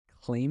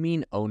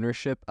claiming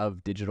ownership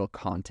of digital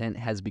content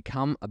has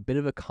become a bit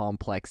of a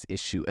complex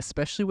issue,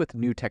 especially with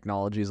new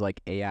technologies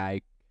like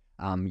AI,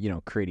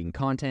 creating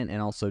content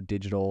and also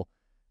digital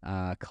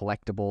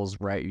collectibles,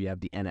 right? You have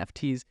the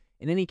NFTs.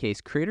 In any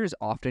case, creators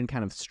often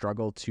kind of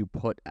struggle to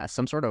put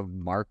some sort of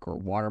mark or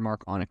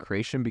watermark on a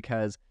creation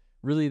because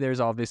really there's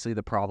obviously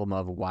the problem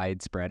of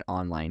widespread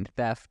online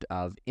theft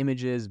of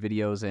images,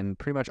 videos, and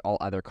pretty much all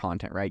other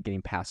content, right?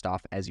 Getting passed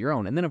off as your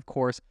own. And then, of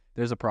course,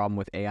 there's a problem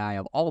with AI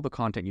of all the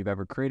content you've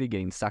ever created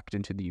getting sucked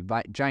into the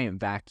giant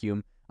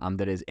vacuum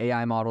that is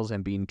AI models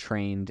and being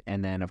trained,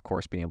 and then, of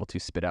course, being able to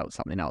spit out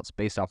something else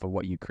based off of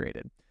what you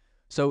created.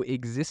 So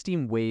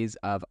existing ways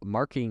of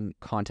marking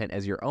content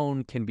as your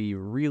own can be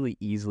really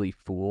easily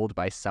fooled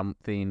by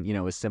something,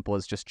 as simple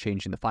as just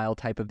changing the file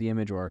type of the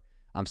image or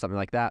something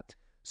like that.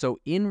 So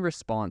in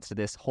response to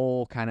this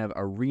whole kind of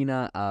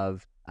arena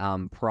of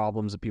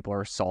problems that people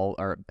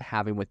are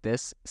having with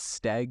this,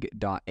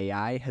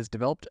 Steg.AI has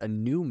developed a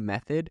new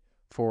method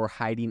for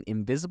hiding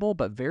invisible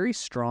but very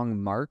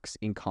strong marks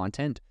in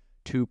content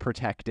to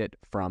protect it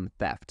from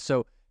theft.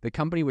 So the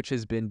company, which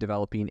has been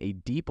developing a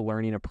deep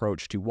learning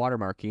approach to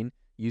watermarking,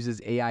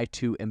 uses AI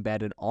to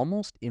embed an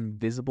almost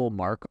invisible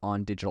mark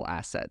on digital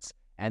assets.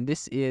 And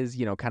this is,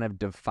 kind of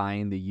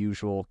defying the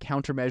usual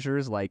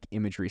countermeasures like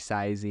image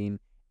resizing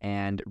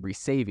and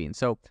resaving.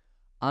 So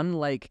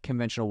unlike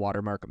conventional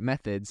watermark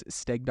methods,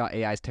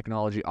 Steg.AI's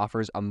technology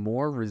offers a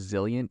more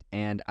resilient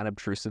and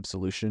unobtrusive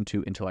solution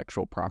to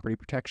intellectual property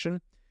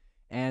protection.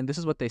 And this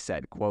is what they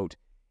said, quote,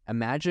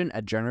 imagine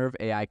a generative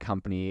AI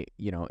company,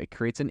 it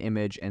creates an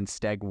image and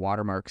Steg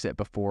watermarks it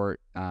before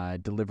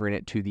delivering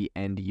it to the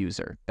end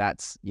user.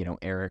 That's,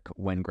 Eric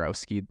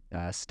Wengrowski,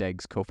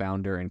 Steg's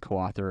co-founder and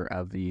co-author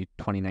of the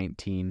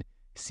 2019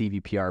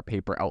 CVPR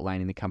paper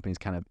outlining the company's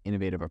kind of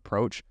innovative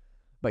approach.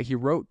 But he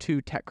wrote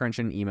to TechCrunch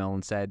an email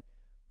and said,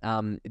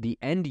 the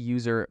end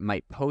user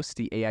might post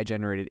the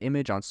AI-generated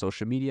image on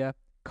social media.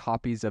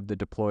 Copies of the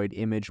deployed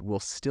image will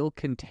still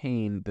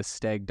contain the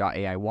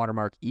Steg.AI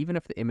watermark, even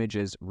if the image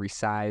is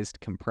resized,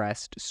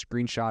 compressed,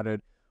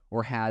 screenshotted,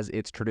 or has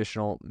its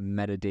traditional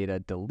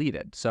metadata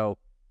deleted. So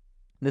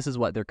this is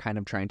what they're kind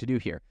of trying to do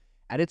here.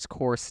 At its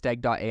core,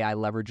 Steg.AI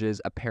leverages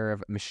a pair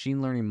of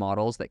machine learning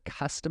models that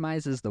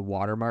customizes the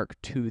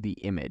watermark to the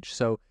image.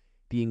 So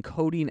the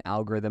encoding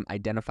algorithm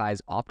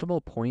identifies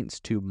optimal points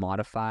to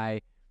modify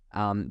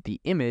the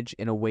image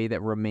in a way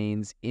that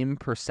remains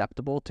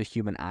imperceptible to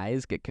human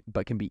eyes,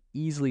 but can be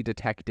easily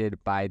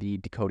detected by the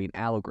decoding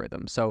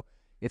algorithm. So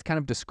it's kind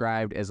of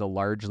described as a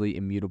largely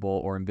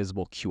immutable or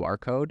invisible QR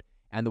code,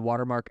 and the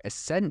watermark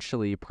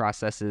essentially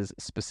processes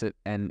specific,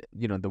 and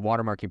the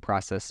watermarking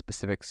process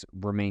specifics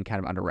remain kind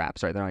of under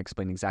wraps, right? They're not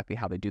explaining exactly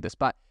how they do this,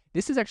 but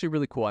this is actually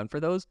really cool. And for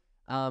those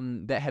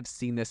that have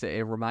seen this,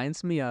 it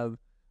reminds me of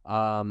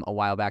a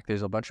while back,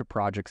 there's a bunch of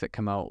projects that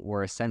come out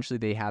where essentially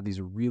they have these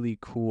really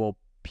cool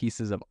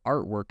pieces of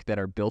artwork that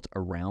are built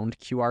around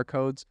QR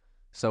codes.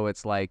 So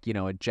it's like,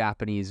 a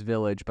Japanese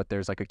village, but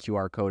there's like a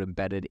QR code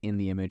embedded in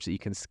the image that you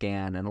can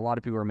scan. And a lot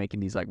of people are making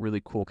these like really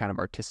cool kind of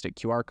artistic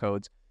QR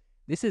codes.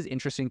 This is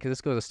interesting because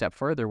this goes a step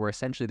further where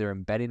essentially they're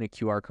embedding a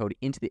QR code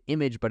into the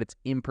image, but it's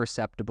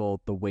imperceptible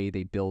the way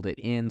they build it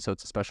in. So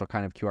it's a special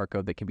kind of QR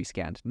code that can be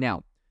scanned.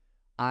 Now,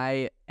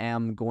 I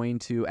am going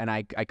to, and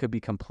I could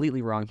be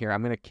completely wrong here.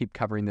 I'm going to keep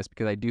covering this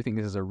because I do think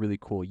this is a really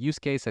cool use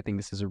case. I think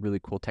this is a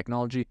really cool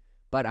technology.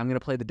 But I'm going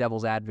to play the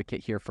devil's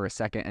advocate here for a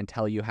second and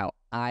tell you how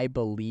I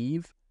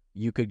believe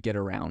you could get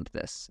around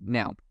this.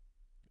 Now,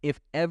 if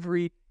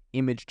every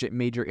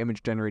major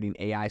image generating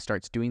AI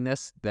starts doing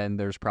this, then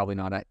there's probably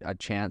not a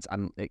chance.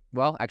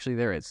 Well, actually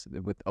there is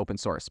with open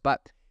source. But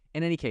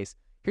in any case,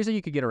 here's how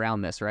you could get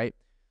around this, right?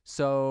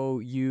 So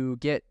you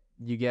get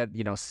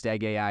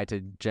Steg.AI to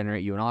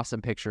generate you an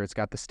awesome picture. It's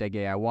got the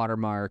Steg.AI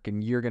watermark,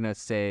 and you're going to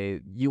say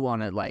you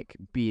want to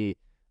be,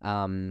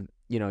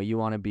 you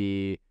want to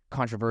be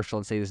controversial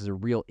and say this is a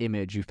real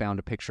image. You found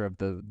a picture of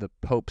the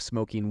Pope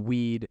smoking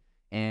weed,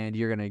 and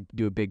you're going to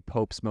do a big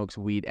Pope smokes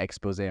weed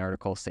expose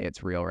article, say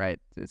it's real, right?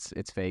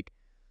 It's fake.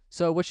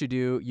 So what you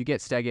do, you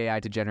get Steg.AI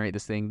to generate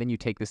this thing, then you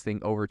take this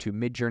thing over to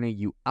Midjourney,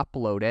 you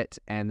upload it,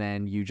 and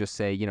then you just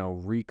say,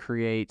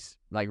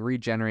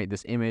 regenerate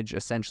this image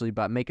essentially,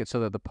 but make it so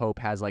that the Pope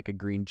has like a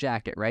green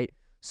jacket, right?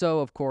 So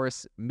of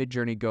course,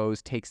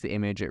 Midjourney takes the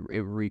image, it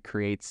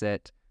recreates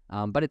it,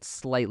 but it's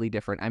slightly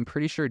different. I'm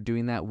pretty sure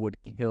doing that would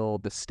kill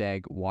the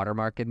Steg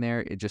watermark in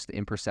there. It just the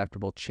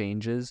imperceptible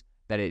changes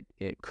that it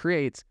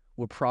creates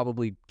would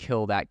probably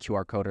kill that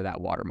QR code or that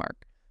watermark.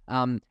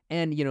 And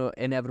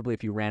inevitably,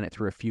 if you ran it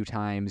through a few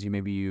times,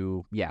 if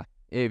you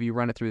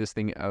run it through this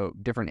thing,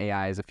 different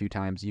AIs a few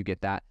times, you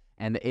get that.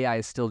 And the AI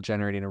is still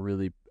generating a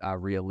really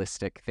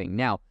realistic thing.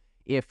 Now,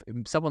 if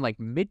someone like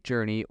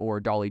Midjourney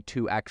or DALL-E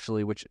 2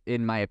 actually, which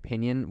in my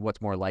opinion,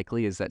 what's more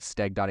likely is that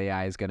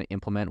Steg.AI is going to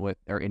implement with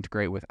or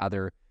integrate with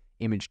other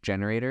image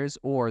generators,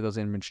 or those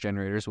image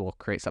generators will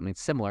create something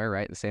similar,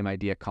 right? The same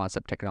idea,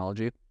 concept,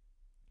 technology.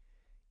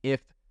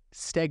 If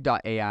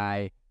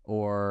Steg.AI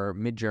or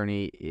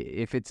Midjourney,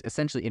 if it's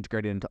essentially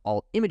integrated into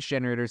all image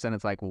generators, then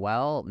it's like,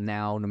 well,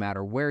 now no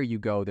matter where you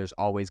go, there's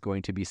always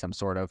going to be some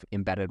sort of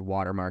embedded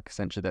watermark,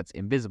 essentially, that's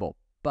invisible.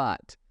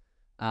 But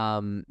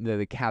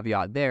the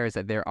caveat there is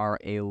that there are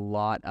a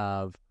lot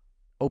of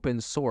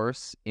open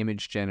source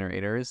image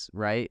generators,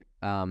 right?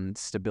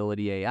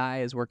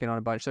 Steg.AI is working on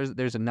a bunch.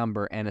 There's a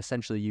number, and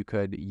essentially you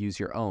could use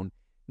your own.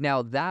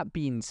 Now, that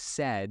being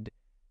said,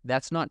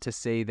 that's not to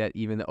say that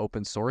even the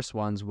open source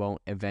ones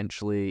won't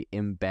eventually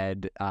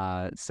embed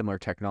similar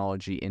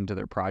technology into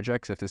their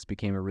projects. If this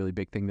became a really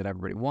big thing that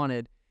everybody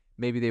wanted,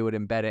 maybe they would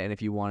embed it. And if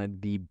you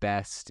wanted the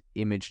best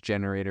image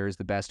generators,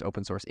 the best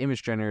open source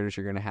image generators,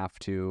 you're going to have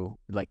to,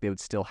 like, they would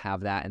still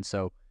have that. And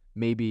so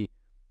maybe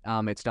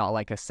it's not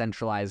like a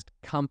centralized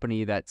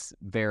company that's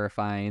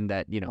verifying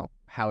that,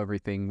 how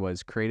everything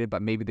was created,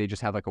 but maybe they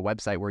just have like a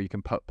website where you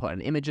can put an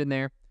image in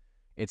there.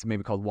 It's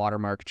maybe called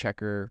Watermark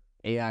Checker,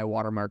 AI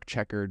Watermark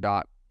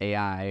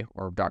Checker.ai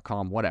or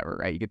 .com, whatever,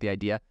 right? You get the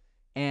idea.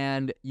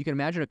 And you can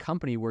imagine a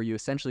company where you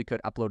essentially could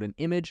upload an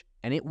image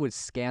and it would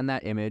scan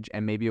that image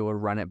and maybe it would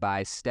run it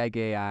by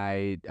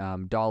Steg.AI,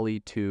 Dolly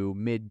 2,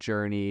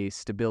 Midjourney,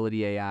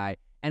 Steg.AI,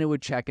 and it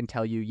would check and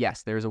tell you,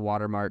 yes, there's a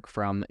watermark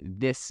from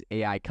this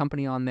AI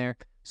company on there,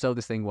 so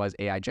this thing was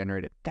AI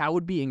generated. That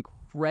would be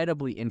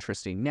incredibly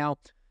interesting. Now,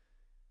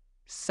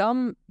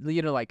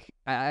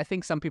 I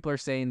think some people are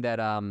saying that,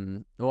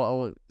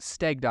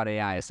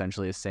 Steg.AI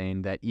essentially is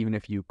saying that even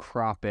if you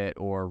crop it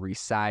or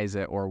resize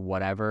it or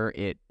whatever,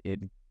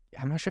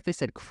 I'm not sure if they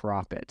said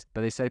crop it,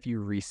 but they said if you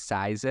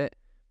resize it,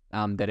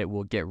 that it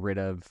won't get rid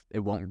of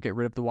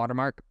the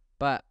watermark.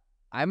 But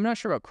I'm not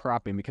sure about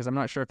cropping, because I'm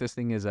not sure if this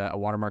thing is a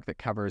watermark that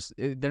covers,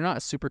 they're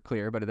not super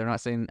clear, but they're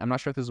not saying, I'm not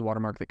sure if this is a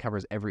watermark that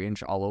covers every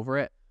inch all over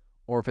it,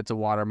 or if it's a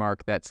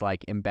watermark that's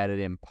like embedded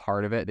in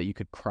part of it that you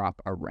could crop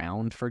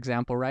around, for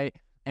example, right?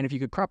 And if you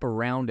could crop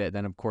around it,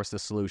 then of course the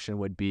solution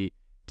would be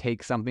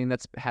take something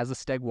that has a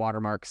Steg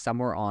watermark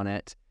somewhere on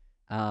it,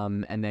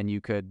 and then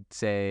you could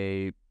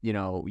say,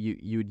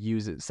 you'd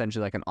use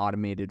essentially like an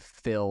automated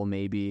fill,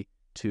 maybe,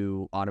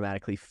 to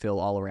automatically fill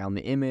all around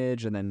the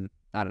image, and then,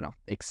 I don't know,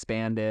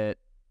 expand it,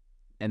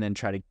 and then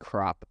try to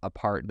crop a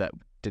part that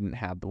didn't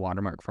have the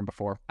watermark from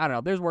before. I don't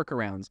know. There's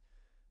workarounds.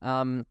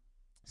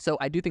 So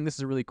I do think this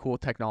is a really cool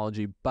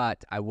technology,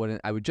 but I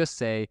would just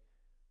say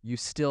you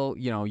still,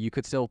 you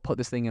could still put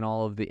this thing in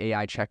all of the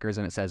AI checkers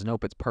and it says,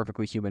 nope, it's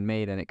perfectly human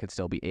made, and it could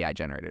still be AI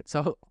generated.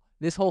 So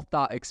this whole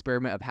thought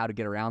experiment of how to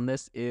get around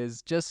this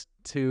is just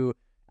to,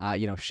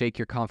 shake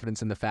your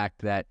confidence in the fact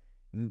that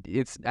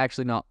it's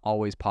actually not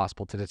always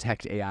possible to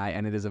detect AI,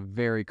 and it is a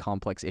very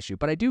complex issue.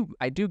 But I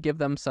do give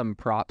them some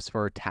props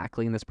for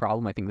tackling this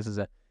problem. I think this is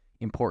an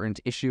important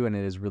issue, and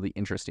it is really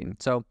interesting.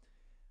 So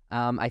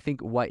I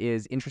think what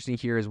is interesting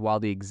here is, while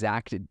the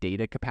exact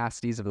data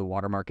capacities of the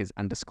watermark is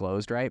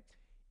undisclosed, right?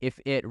 If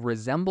it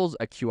resembles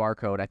a QR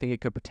code, I think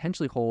it could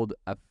potentially hold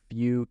a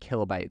few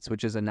kilobytes,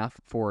 which is enough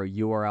for a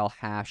URL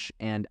hash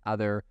and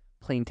other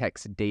plain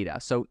text data.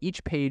 So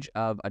each page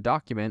of a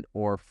document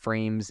or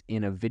frames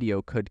in a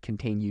video could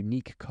contain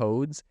unique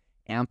codes,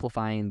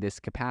 amplifying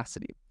this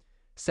capacity.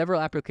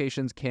 Several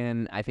applications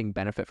can, I think,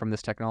 benefit from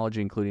this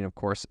technology, including, of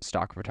course,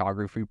 stock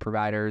photography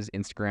providers,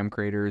 Instagram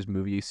creators,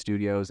 movie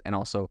studios, and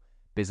also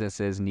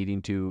businesses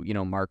needing to,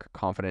 mark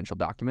confidential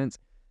documents.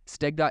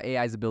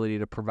 Steg.AI's ability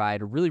to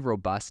provide really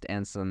robust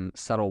and some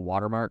subtle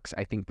watermarks,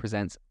 I think,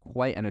 presents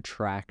quite an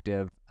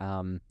attractive,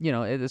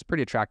 it is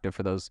pretty attractive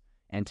for those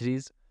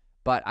entities.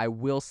 But I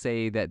will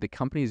say that the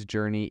company's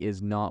journey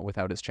is not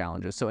without its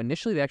challenges. So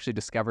initially, they actually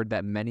discovered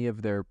that many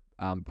of their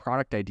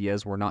product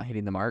ideas were not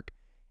hitting the mark,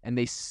 and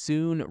they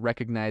soon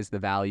recognized the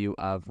value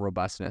of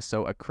robustness.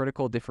 So a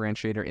critical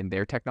differentiator in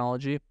their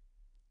technology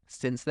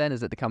since then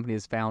is that the company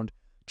has found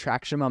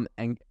traction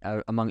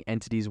among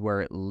entities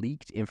where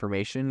leaked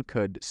information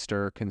could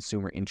stir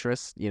consumer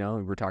interest.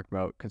 We're talking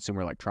about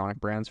consumer electronic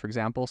brands, for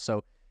example.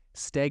 So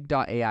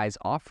Steg.AI's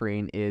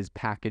offering is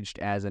packaged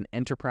as an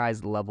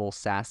enterprise-level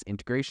SaaS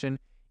integration,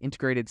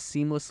 integrated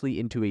seamlessly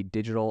into a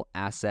digital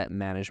asset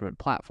management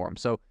platform.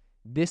 So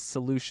this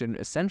solution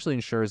essentially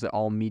ensures that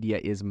all media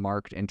is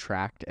marked and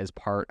tracked as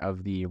part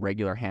of the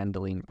regular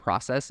handling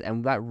process,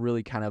 and that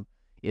really kind of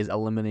is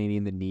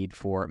eliminating the need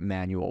for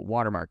manual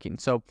watermarking.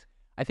 So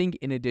I think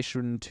in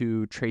addition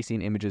to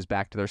tracing images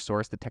back to their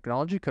source, the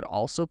technology could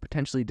also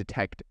potentially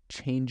detect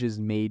changes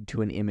made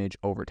to an image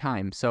over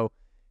time. So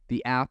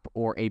the app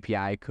or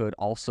API could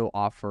also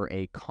offer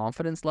a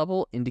confidence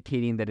level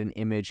indicating that an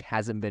image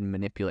hasn't been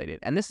manipulated.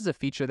 And this is a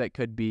feature that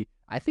could be,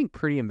 I think,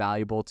 pretty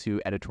invaluable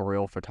to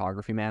editorial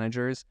photography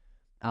managers.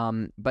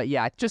 But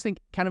yeah, I just think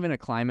kind of in a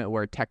climate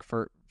where tech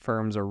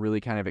firms are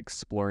really kind of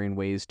exploring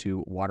ways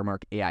to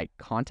watermark AI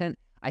content,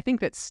 I think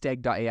that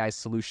Steg.AI's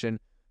solution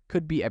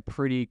could be a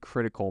pretty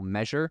critical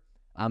measure.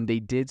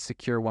 They did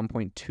secure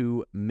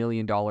 $1.2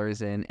 million in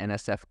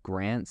NSF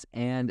grants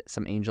and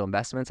some angel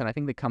investments. And I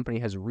think the company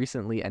has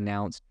recently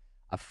announced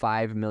a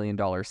 $5 million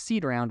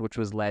seed round, which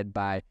was led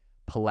by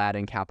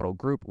Paladin Capital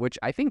Group, which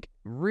I think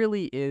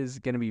really is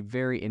going to be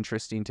very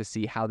interesting to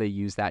see how they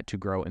use that to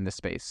grow in the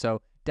space.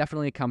 So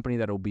definitely a company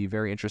that will be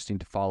very interesting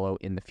to follow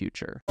in the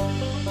future.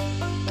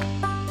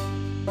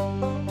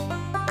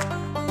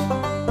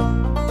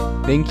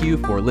 Thank you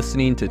for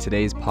listening to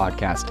today's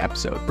podcast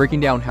episode, breaking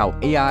down how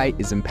AI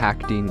is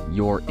impacting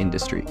your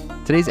industry.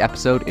 Today's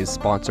episode is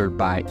sponsored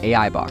by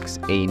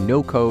AIbox, a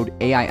no-code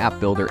AI app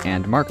builder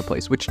and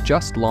marketplace, which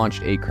just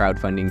launched a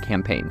crowdfunding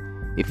campaign.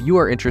 If you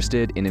are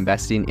interested in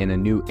investing in a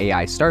new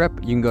AI startup,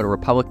 you can go to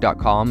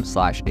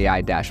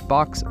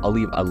republic.com/AI-box. I'll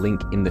leave a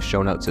link in the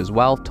show notes as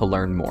well to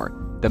learn more.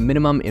 The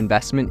minimum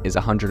investment is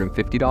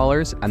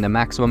 $150 and the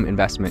maximum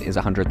investment is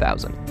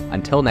 $100,000.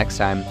 Until next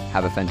time,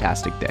 have a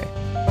fantastic day.